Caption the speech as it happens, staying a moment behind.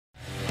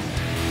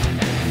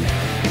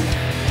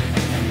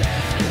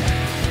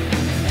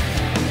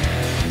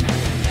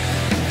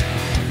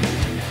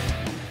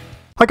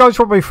Hi guys,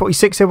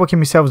 Robbo46 here, welcome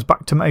yourselves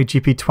back to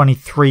MotoGP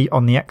 23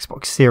 on the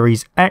Xbox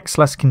Series X.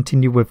 Let's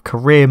continue with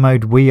career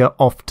mode. We are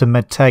off to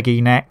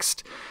Motegi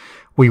next.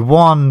 We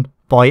won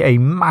by a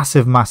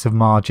massive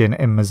margin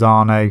in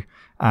Misano.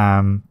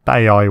 The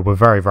AI were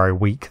very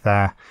weak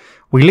there.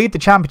 We lead the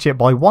championship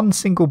by one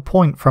single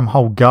point from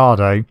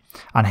Holgado,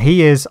 and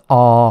he is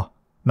our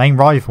main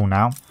rival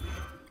now.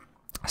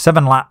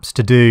 7 laps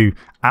to do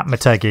at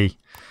Motegi.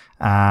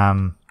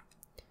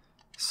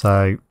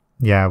 So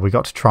yeah, we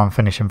got to try and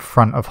finish in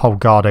front of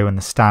Holgado in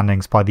the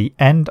standings by the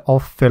end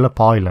of Phillip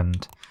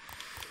Island.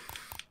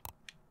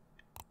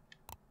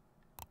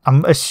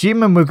 I'm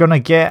assuming we're going to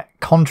get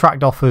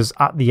contract offers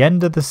at the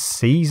end of the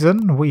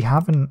season. We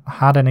haven't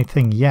had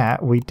anything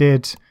yet. We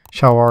did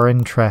show our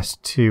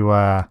interest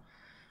to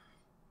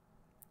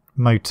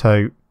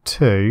Moto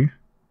 2.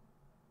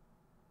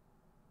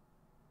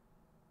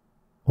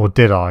 Or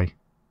did I?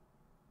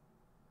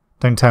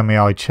 Don't tell me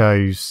I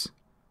chose...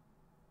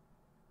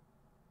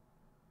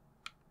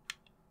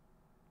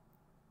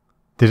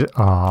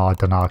 I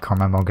don't know, I can't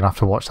remember. I'm going to have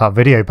to watch that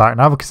video back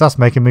now because that's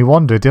making me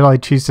wonder. Did I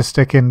choose to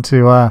stick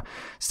into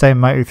stay in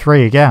Moto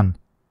 3 again?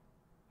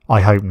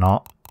 I hope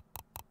not.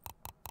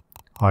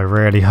 I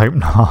really hope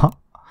not.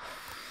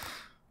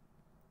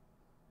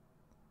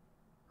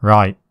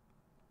 Right.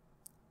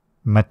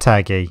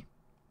 Motegi.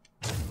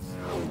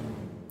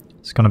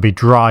 It's going to be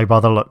dry by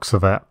the looks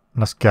of it.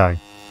 Let's go.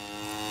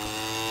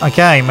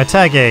 Okay,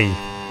 Motegi.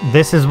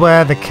 This is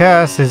where the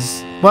curse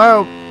is...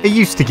 Well, it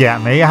used to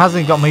get me. It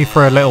hasn't got me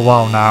for a little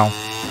while now.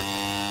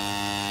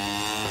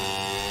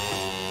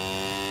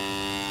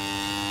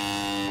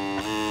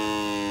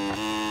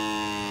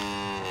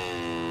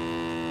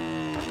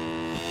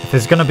 If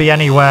there's going to be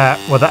anywhere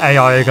where the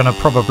AI are going to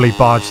probably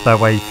barge their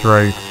way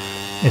through,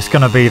 it's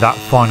going to be that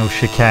final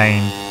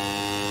chicane.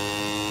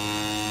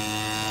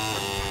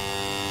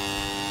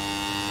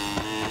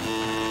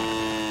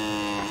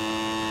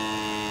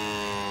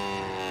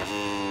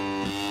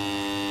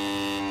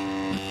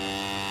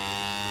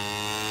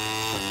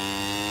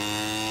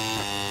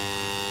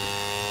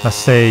 Let's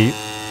see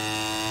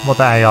what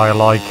the AI are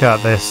like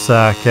at this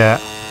circuit.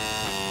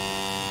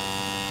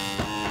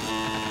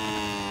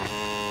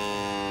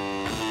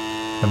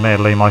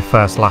 Admittedly, my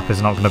first lap is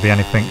not going to be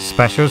anything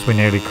special as we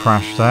nearly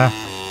crashed there.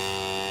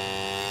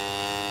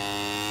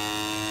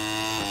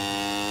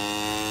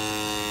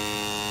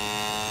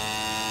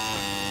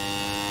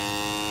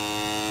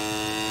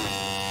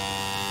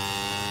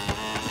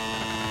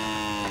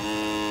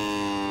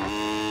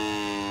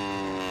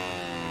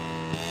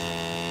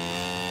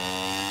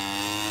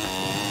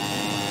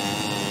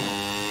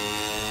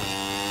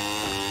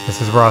 This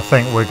is where I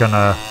think we're going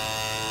to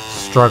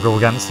struggle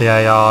against the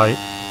AI.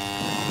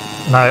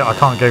 No, I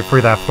can't go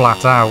through there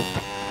flat out.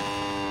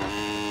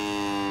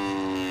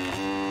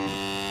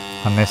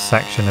 And this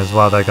section as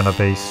well, they're going to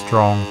be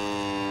strong.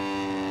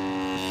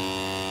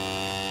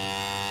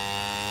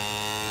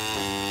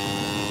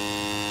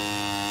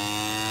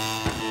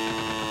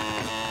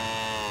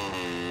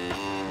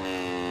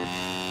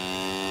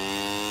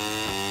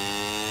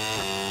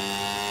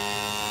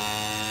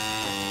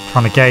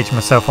 Trying to gauge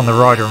myself on the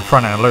rider in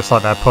front and it looks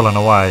like they're pulling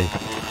away.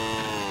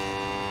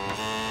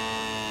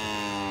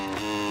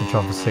 Which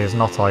obviously is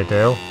not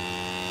ideal.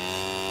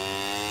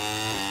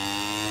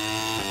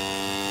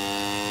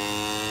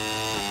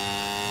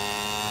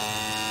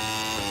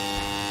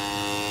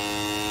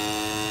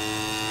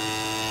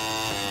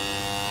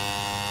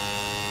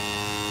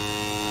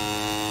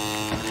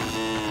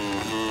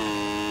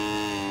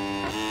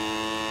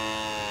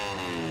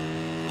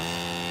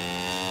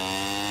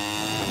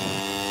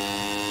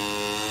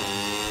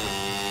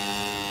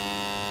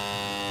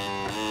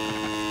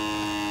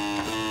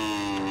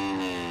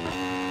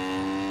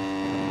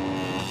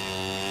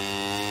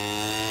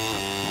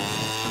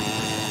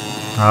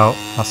 Oh,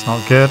 that's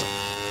not good.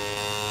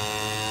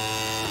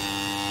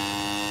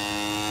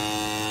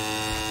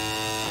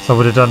 So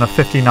we'd have done a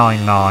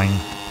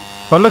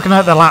 59.9. But looking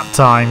at the lap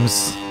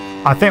times,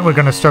 I think we're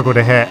going to struggle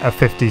to hit a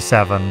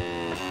 57.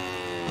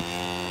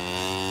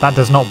 That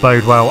does not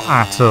bode well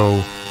at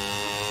all.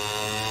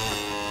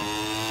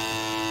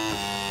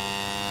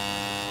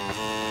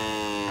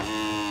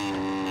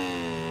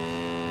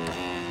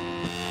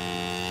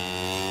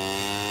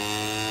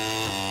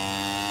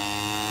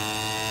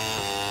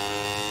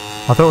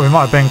 I thought we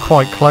might have been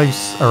quite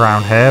close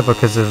around here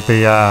because of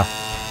the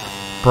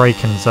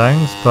braking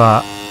zones,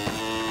 but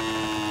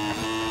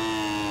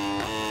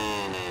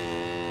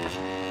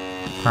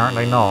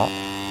apparently not.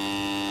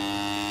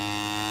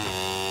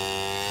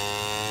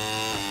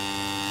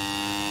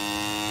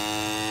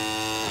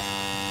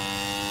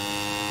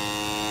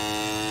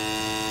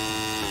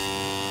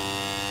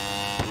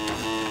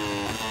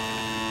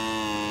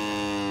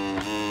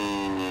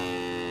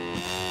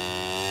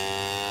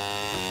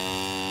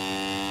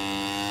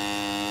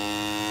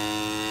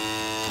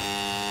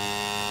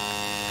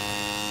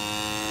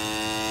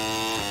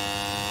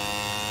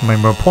 I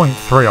mean, we're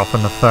 0.3 off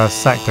in the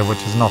first sector, which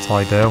is not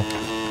ideal.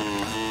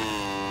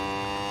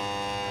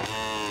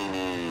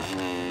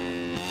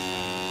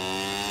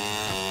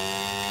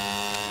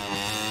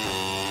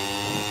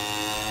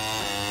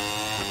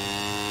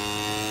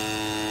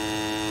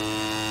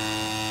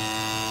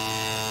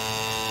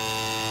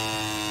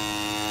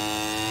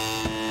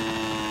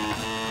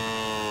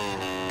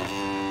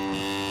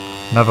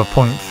 Another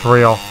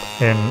 0.3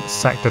 off in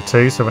Sector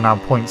 2, so we're now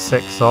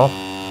 0.6 off.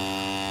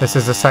 This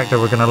is a sector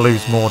we're going to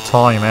lose more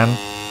time in.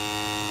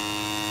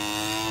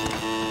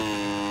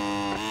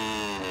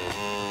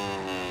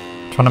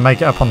 Trying to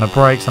make it up on the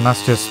brakes, and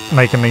that's just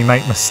making me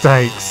make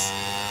mistakes.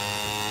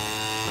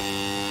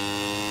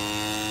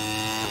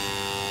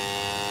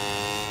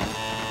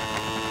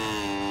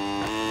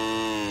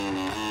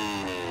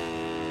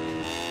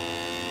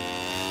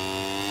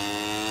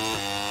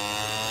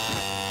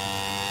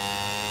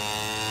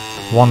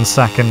 One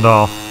second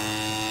off.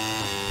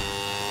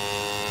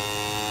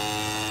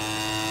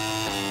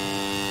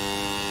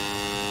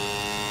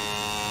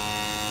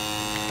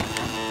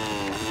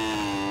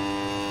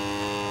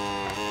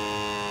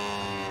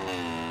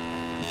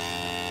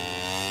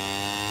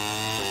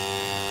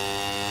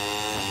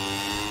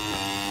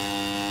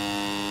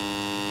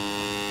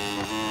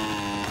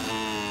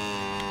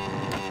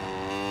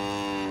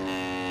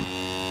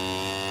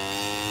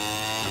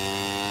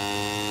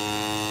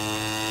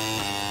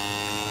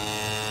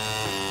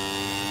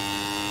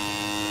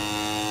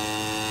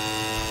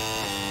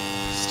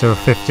 Still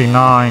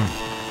 59.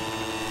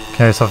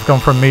 Okay, so I've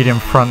gone for a medium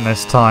front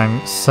this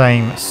time.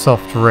 Same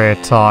soft rear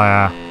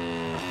tyre.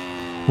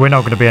 We're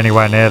not going to be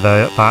anywhere near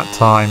there at that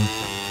time.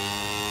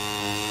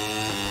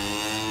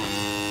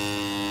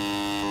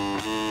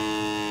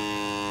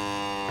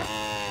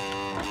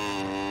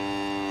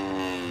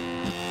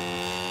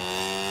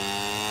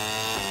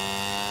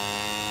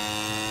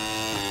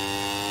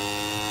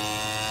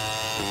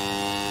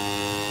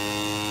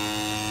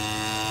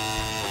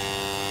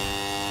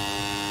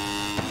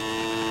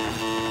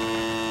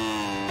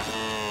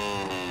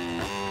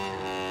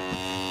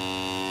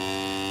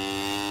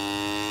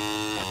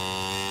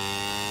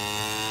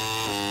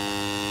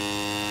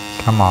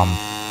 Come on.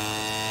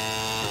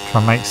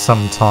 Try and make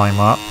some time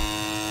up.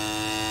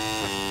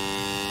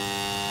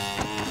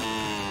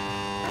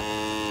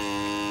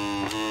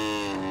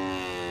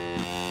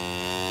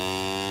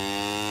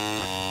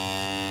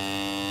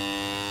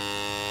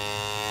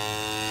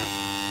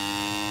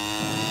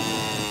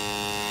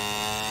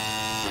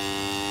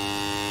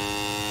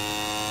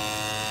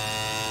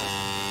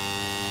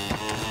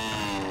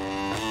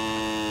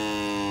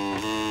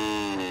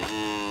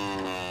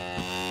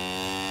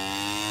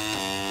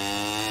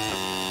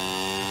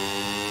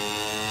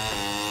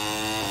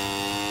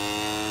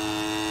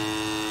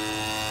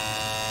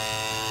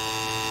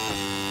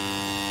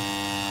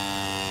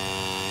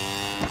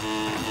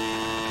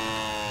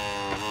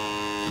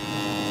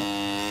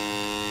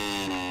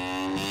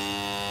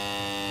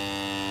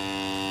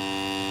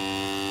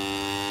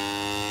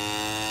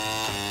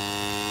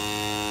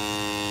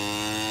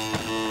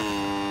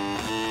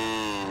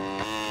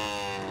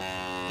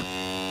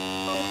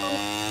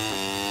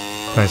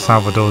 Okay,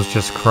 Salvador's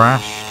just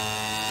crashed.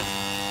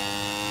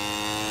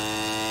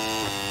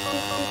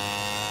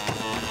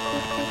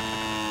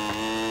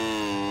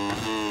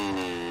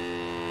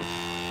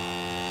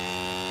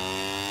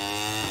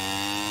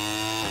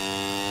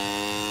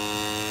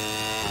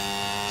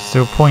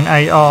 Still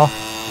 0.8 off.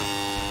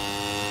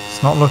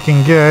 It's not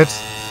looking good.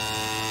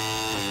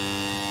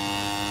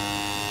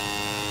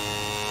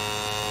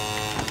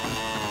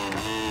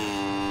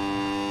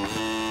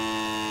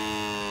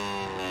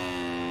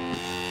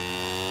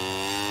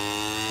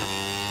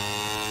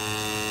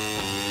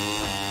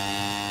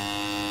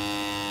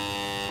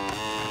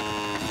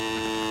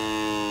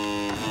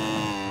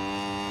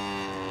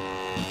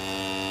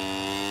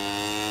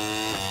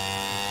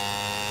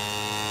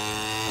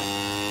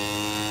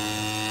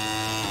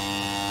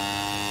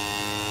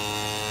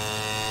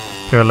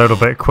 Go a little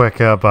bit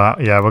quicker, but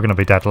yeah, we're going to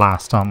be dead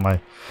last, aren't we?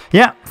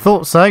 Yeah,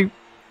 thought so.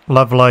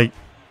 Lovely.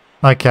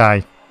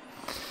 Okay.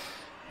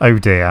 Oh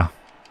dear.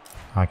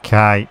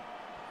 Okay.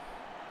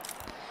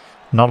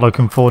 Not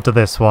looking forward to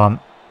this one.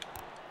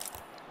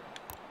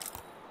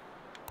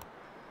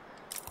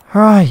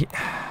 Right.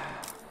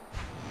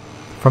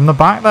 From the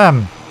back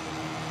then.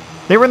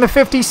 They were in the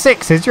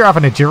 56s, you're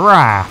having a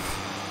giraffe.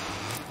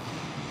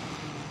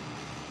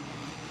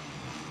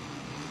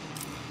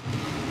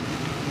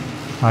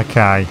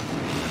 Okay.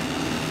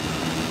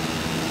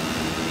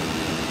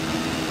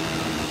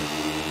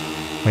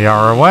 We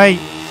are away.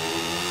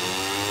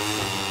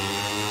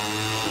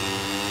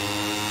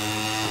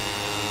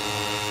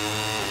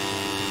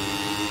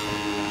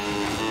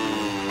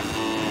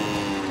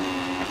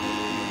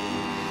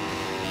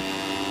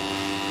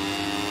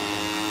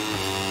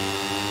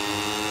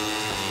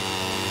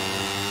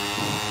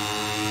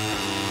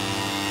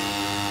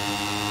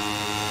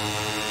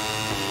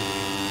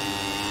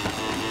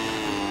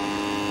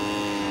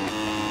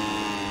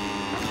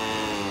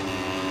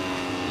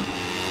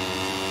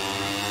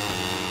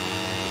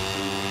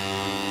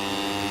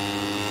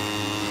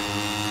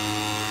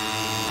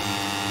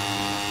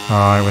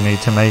 Alright, we need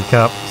to make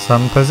up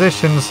some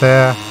positions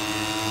here.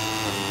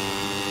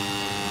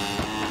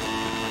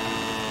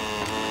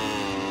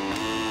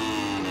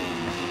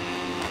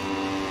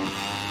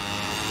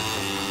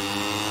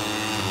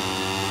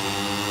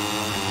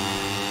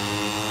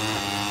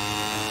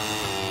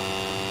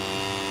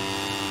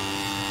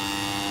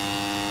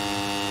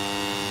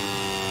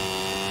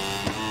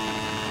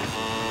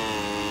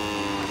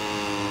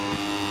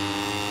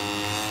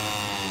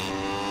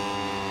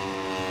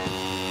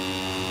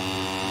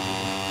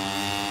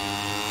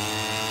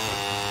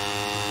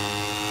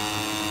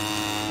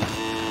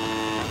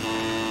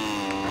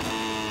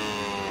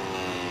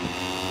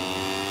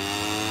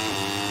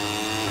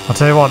 I'll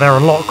tell you what, they're a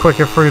lot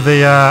quicker through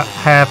the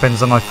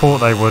hairpins than I thought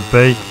they would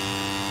be.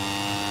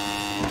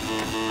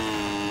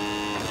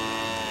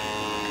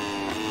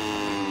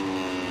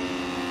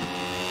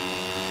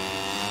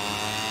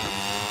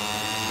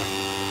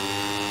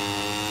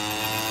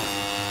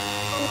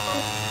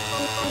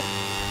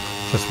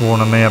 Just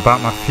warning me about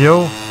my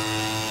fuel.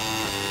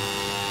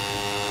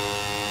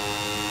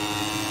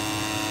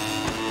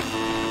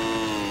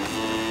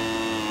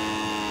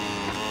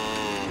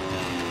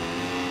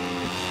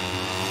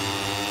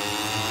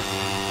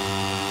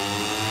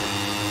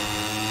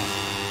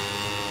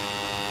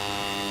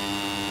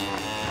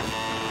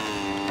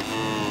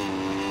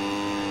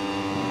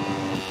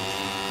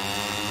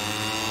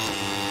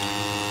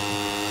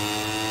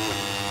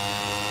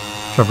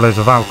 Trouble is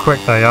with how quick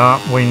they are,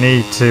 we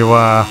need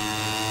to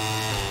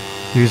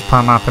use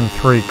Pan Map in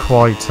 3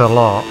 quite a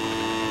lot.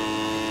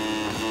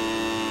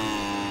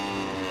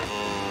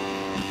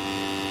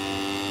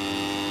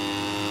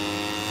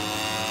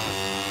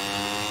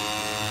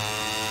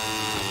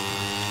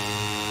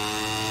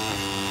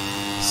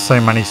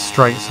 So many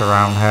straights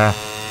around here.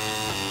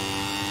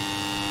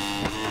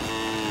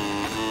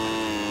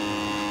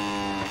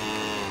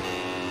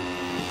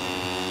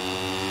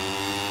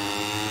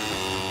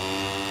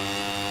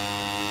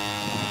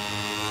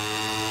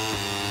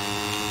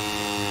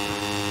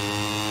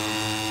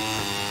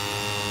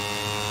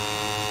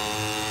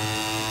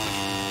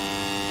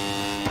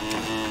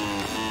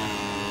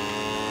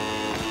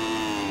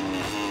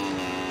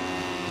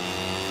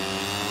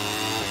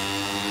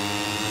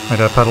 Made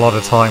up a lot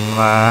of time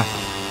there.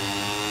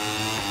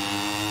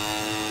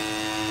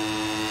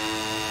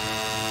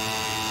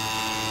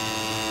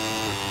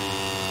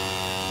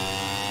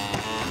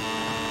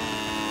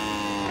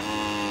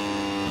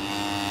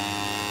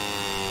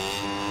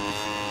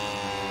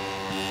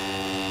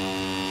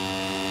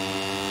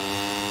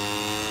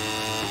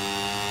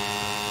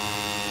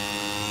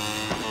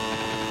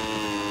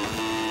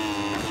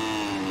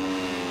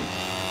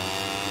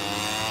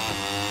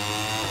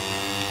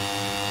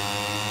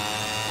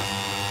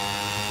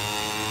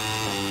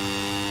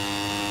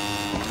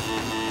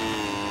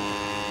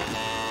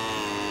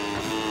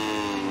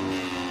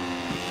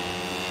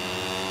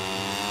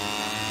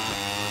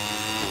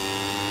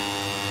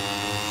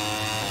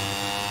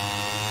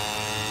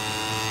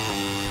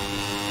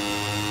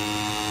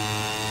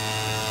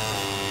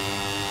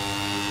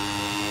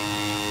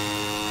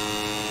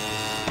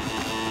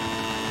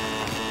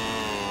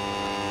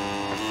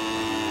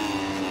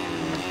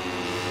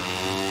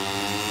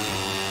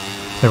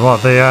 So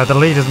what, the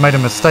leader's made a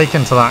mistake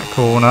into that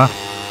corner.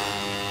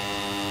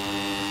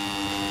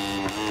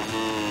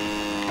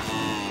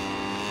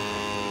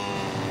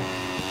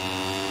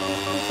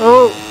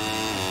 Oh!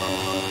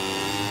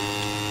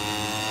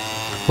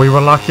 We were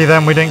lucky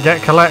then we didn't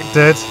get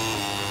collected.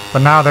 But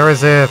now there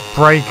is a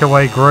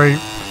breakaway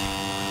group.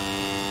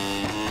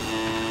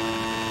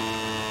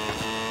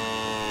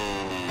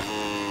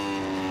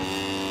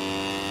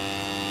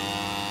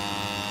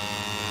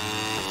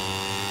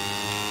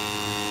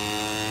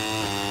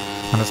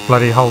 And it's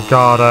bloody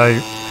Holgado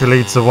who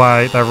leads the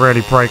way. They're really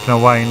breaking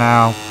away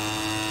now.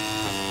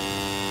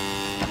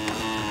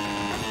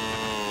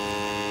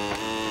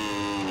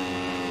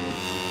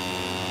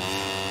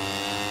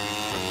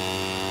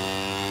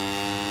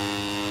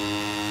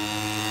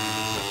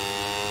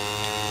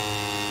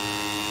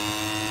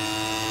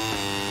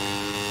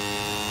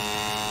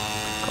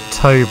 Got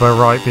Toba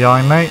right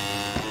behind me.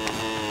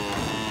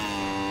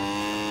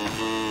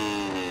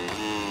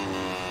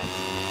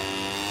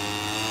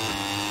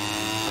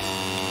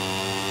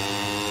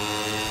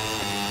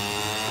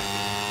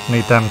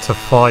 Need them to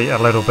fight a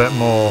little bit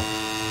more.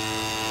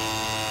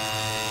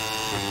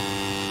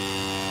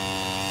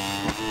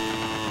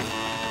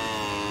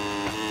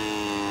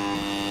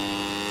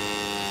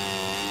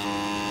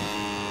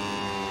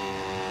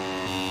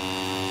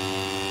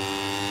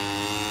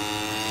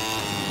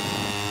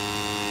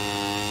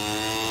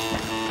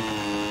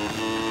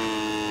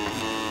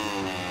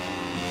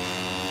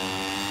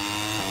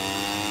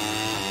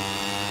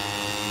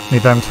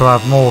 Need them to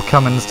have more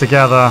Cummins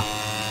together.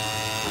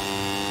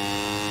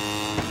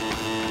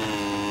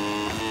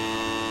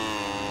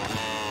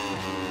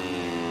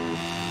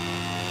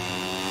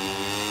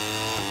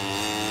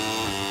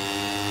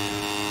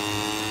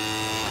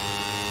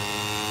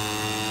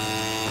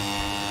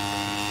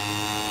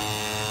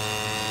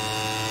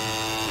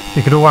 If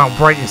you could all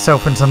outbrake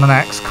yourself into the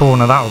next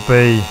corner, that would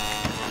be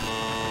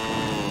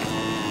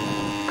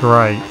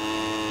great.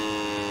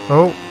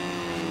 Oh,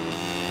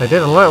 they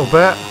did a little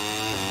bit.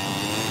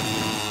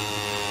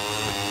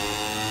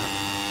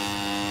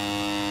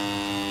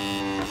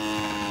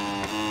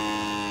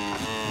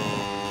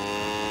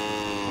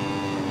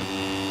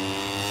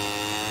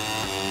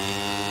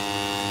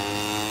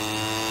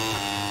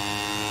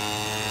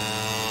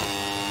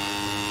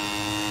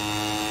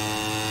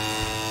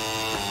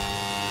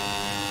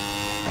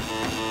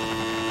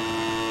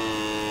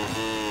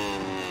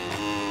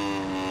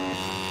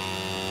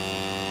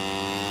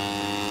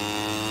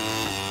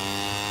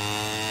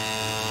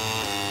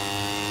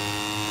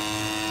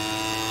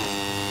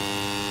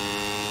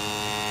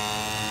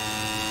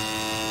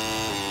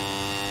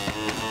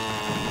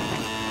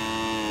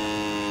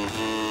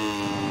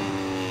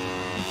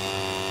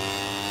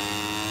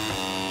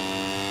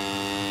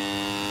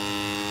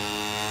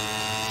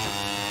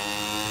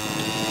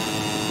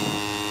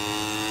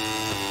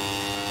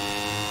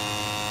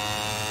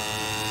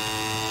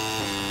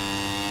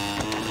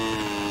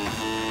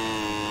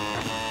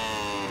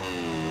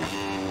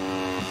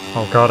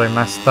 Oh god, I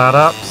messed that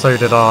up. So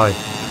did I.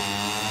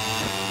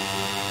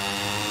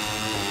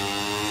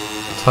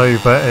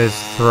 Toba is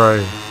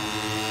through.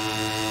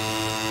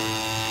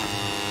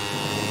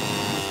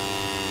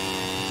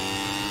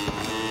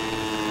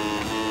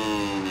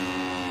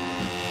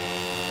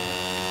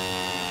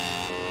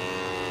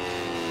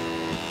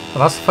 Well,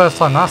 that's the first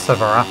time that's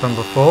ever happened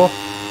before.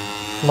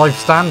 Live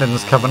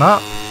standings coming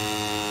up.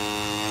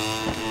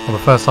 Well,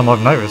 the first time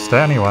I've noticed it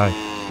anyway.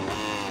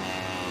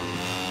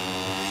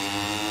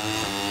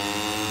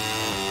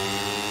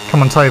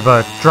 Come on,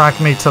 Toba,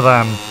 drag me to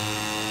them.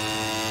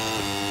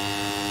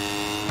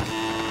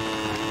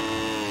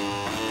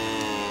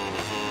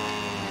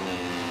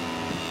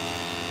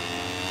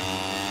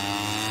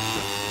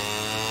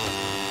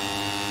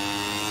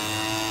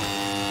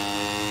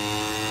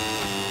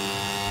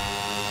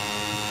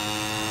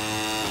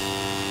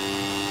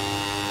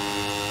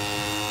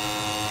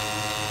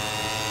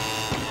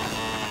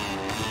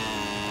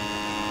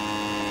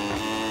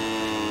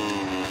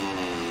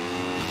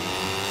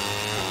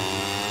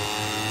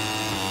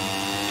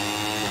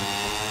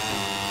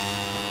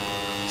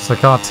 So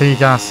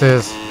Cartigas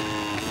is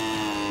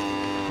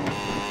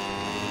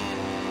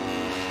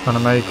gonna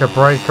make a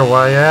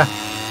breakaway here.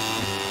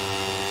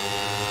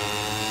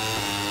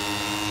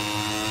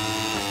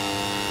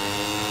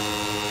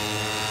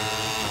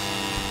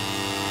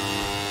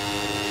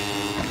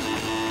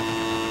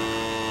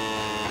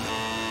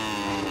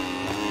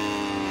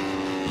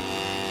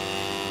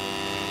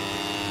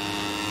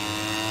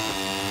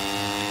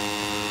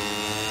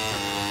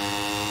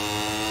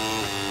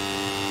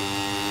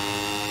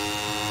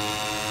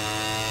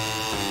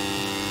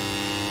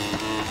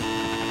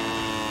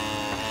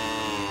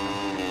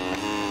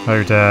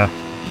 Oh dear.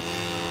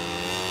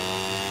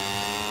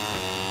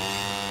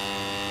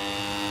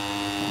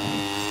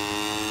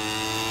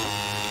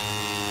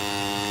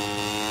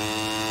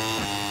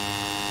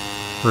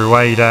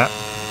 Rueda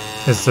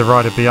is the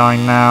rider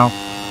behind now.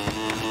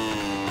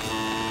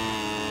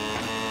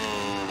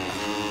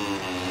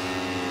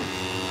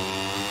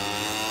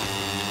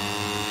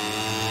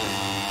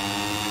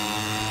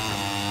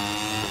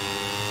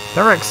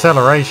 Their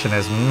acceleration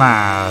is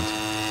mad.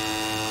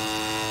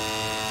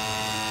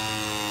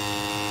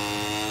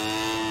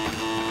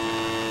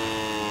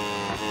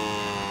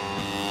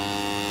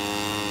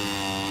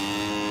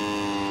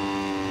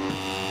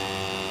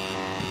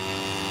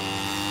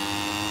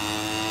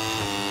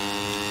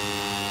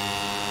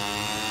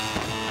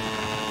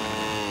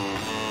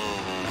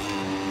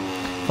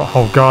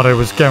 Oh god, it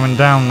was going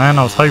down then.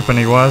 I was hoping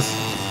he was,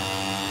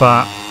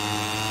 but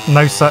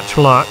no such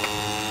luck.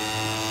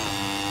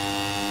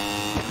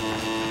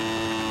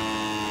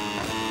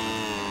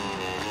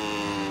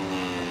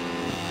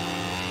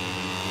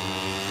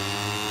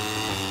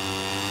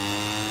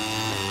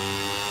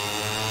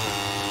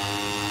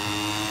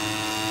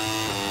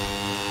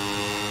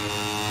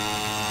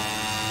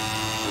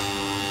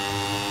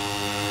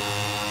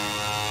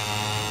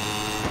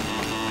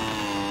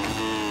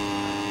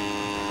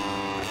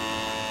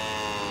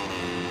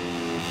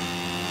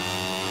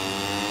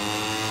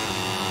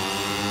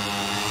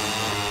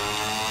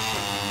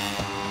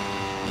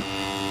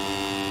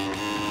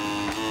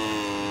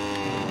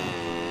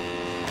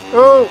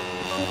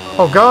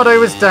 Oh god, I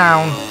was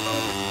down.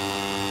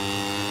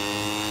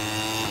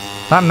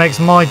 That makes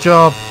my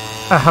job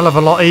a hell of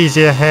a lot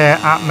easier here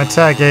at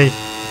Motegi.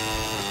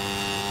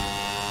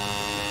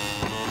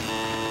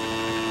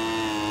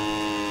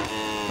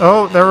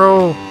 Oh, they're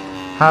all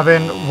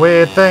having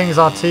weird things.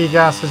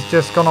 Artigas has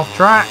just gone off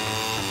track.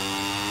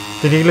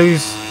 Did he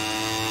lose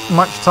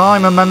much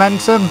time and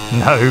momentum?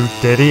 No,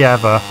 did he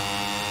ever.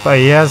 But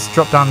he has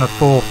dropped down to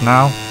 4th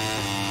now.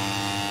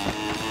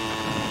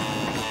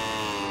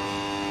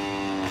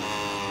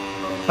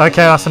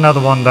 Okay, that's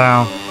another one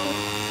down.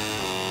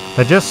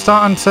 They're just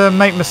starting to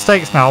make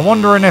mistakes now. I'm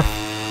wondering if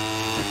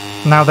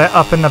now they're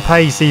upping the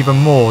pace even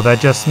more, they're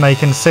just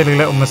making silly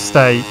little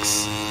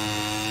mistakes.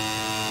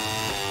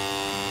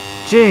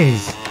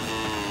 Jeez.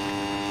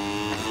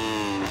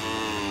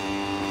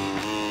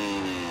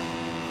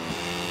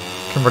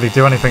 Couldn't really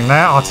do anything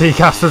there.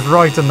 Artigas was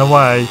right in the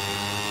way.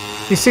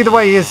 You see the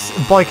way his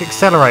bike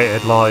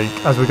accelerated, like,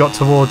 as we got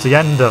towards the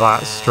end of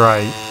that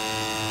straight.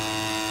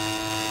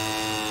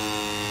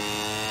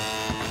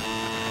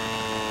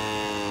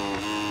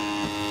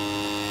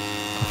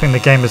 I think the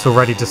game has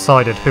already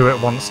decided who it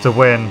wants to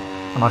win,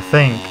 and I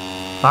think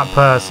that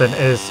person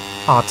is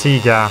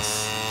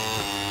Artigas.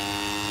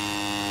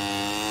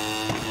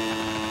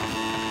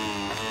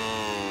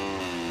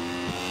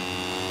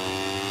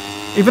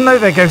 Even though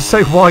they go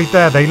so wide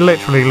there, they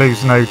literally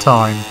lose no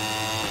time.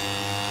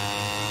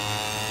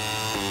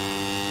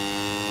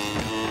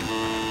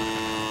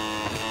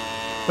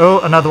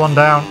 Oh, another one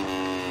down.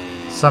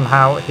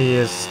 Somehow he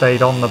has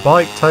stayed on the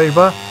bike,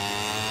 Toba.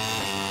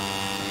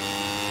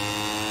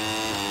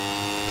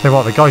 Tell you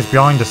what, the guys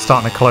behind are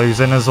starting to close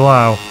in as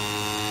well.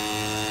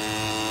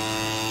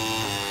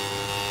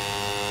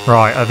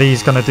 Right, are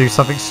these going to do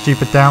something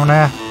stupid down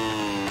there?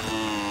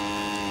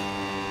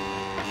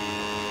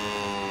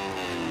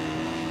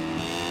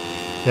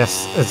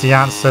 Yes, as the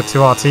answer to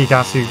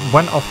Artigas, who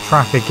went off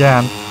track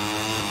again.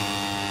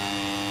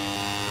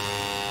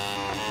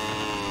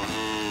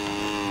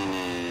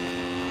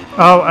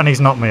 Oh, and he's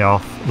knocked me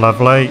off.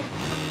 Lovely.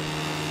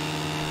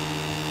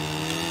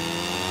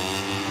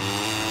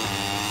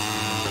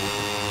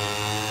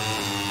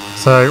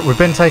 So we've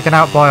been taken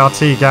out by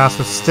Artigas.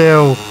 We're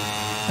still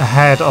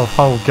ahead of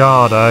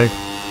Holgado.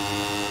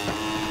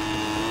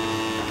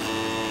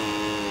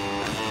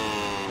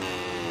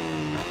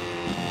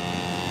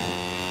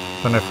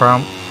 Don't know for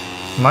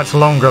how much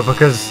longer,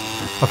 because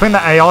I think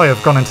the AI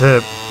have gone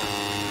into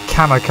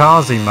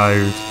kamikaze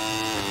mode.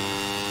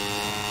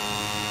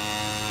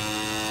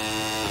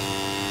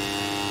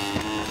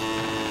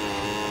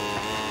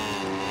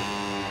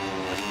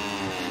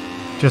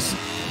 Just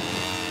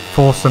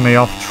forcing me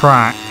off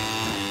track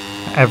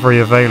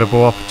every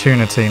available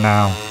opportunity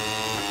now.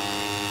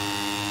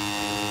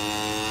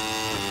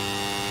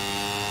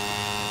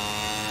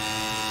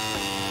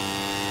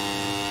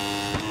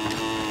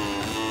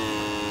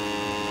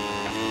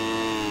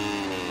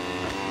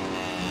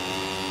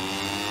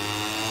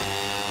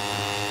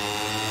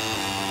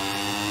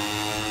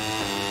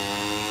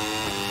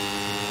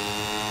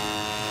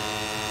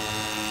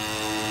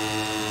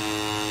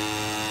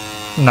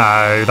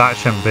 No, that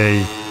shouldn't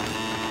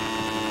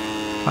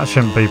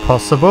be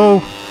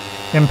possible.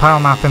 In power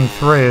map in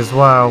 3 as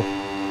well.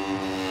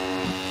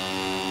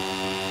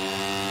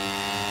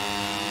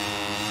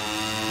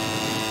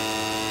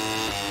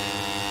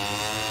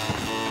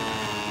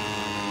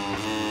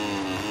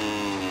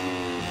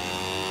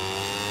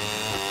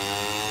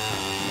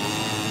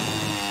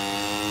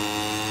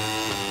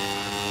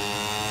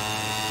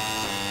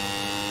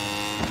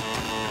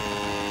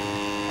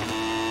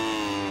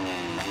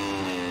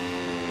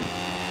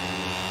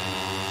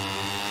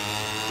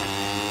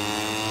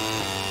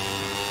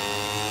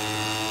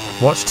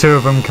 Watch 2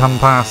 of them come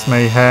past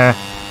me here.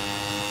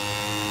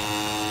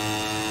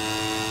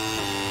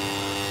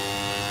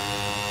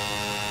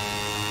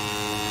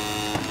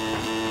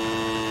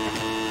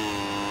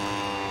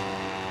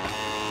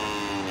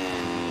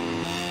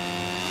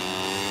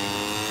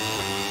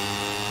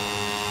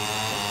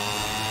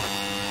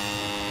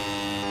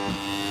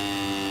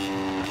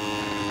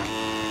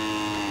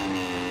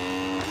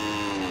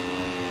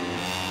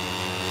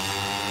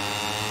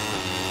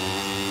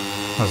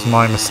 That was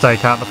my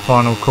mistake at the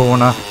final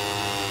corner.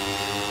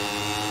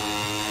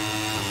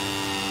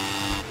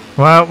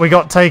 Well, we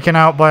got taken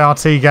out by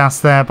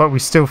Artigas there, but we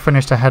still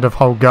finished ahead of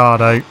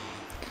Holgado.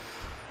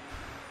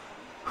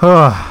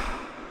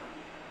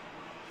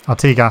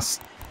 Artigas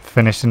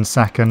finished in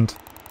 2nd.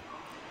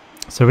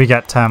 So we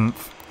get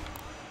 10th.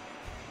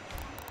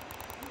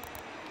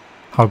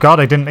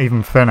 Holgado didn't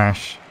even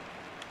finish.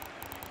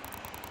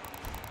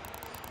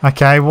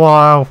 Okay,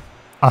 well,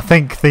 I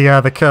think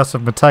the curse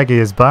of Motegi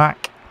is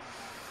back.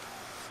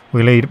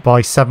 We lead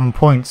by 7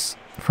 points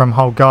from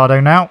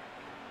Holgado now.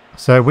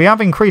 So we have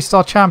increased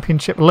our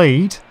championship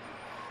lead,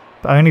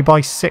 but only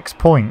by 6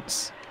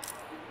 points.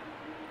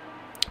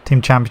 Team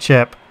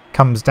championship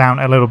comes down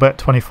a little bit,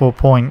 24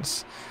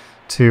 points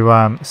to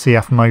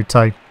CF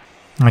Moto.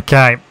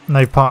 Okay,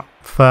 no part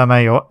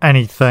Ferme or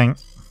anything.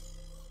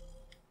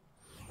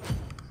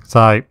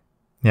 So,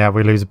 yeah,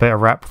 we lose a bit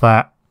of rep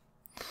there.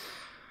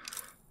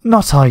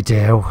 Not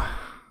ideal.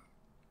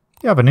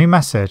 You have a new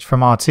message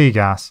from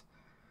Artigas.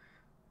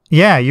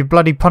 Yeah, you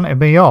bloody punted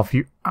me off,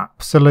 you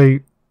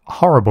absolute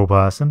horrible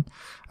person.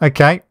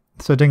 Okay,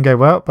 so it didn't go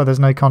well, but there's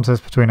no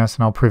contest between us,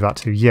 and I'll prove that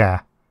to you.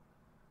 Yeah.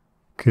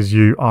 Because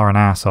you are an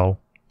asshole.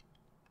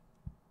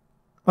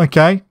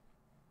 Okay.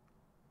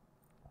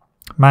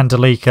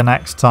 Mandalika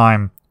next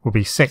time will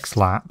be 6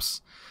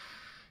 laps.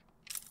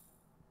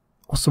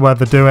 What's the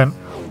weather doing?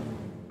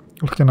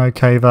 Looking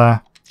okay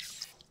there.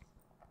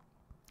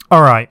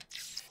 Alright.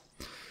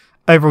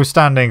 Overall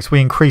standings, we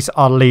increase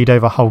our lead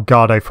over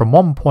Holgado from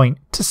 1 point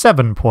to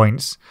 7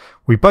 points.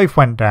 We both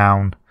went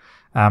down.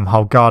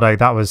 Holgado,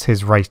 that was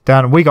his race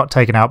done. We got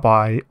taken out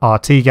by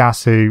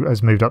Artigas, who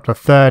has moved up to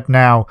 3rd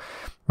now.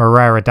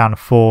 Moreira down to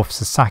 4th.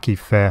 Sasaki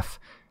 5th.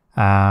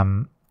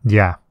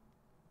 Yeah.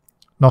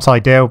 Not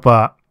ideal,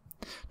 but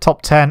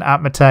top 10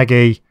 at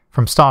Motegi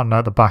from starting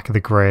at the back of the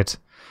grid.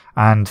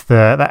 And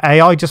the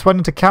AI just went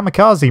into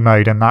kamikaze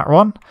mode in that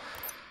one.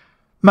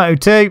 Moto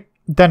 2.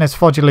 Dennis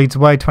Fodger leads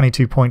away,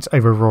 22 points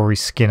over Rory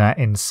Skinner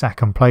in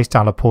 2nd place.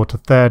 Dallaport to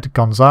 3rd.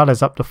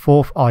 Gonzalez up to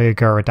 4th.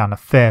 Ayagura down to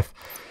 5th.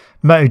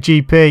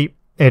 MotoGP,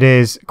 it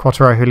is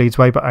Quattro who leads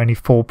way, but only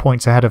 4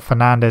 points ahead of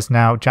Fernandez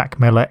now. Jack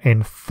Miller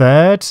in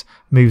 3rd,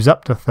 moves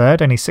up to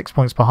 3rd, only 6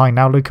 points behind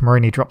now. Luca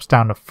Marini drops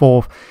down to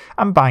 4th,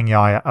 and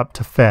Bagnaia up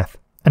to 5th.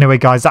 Anyway,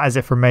 guys, that is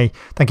it from me.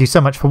 Thank you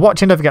so much for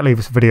watching. Don't forget to leave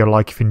us a video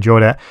like if you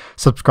enjoyed it.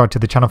 Subscribe to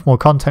the channel for more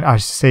content. I shall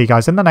see you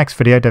guys in the next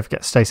video. Don't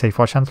forget to stay safe,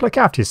 watch and look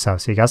after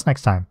yourself. See you guys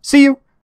next time. See you!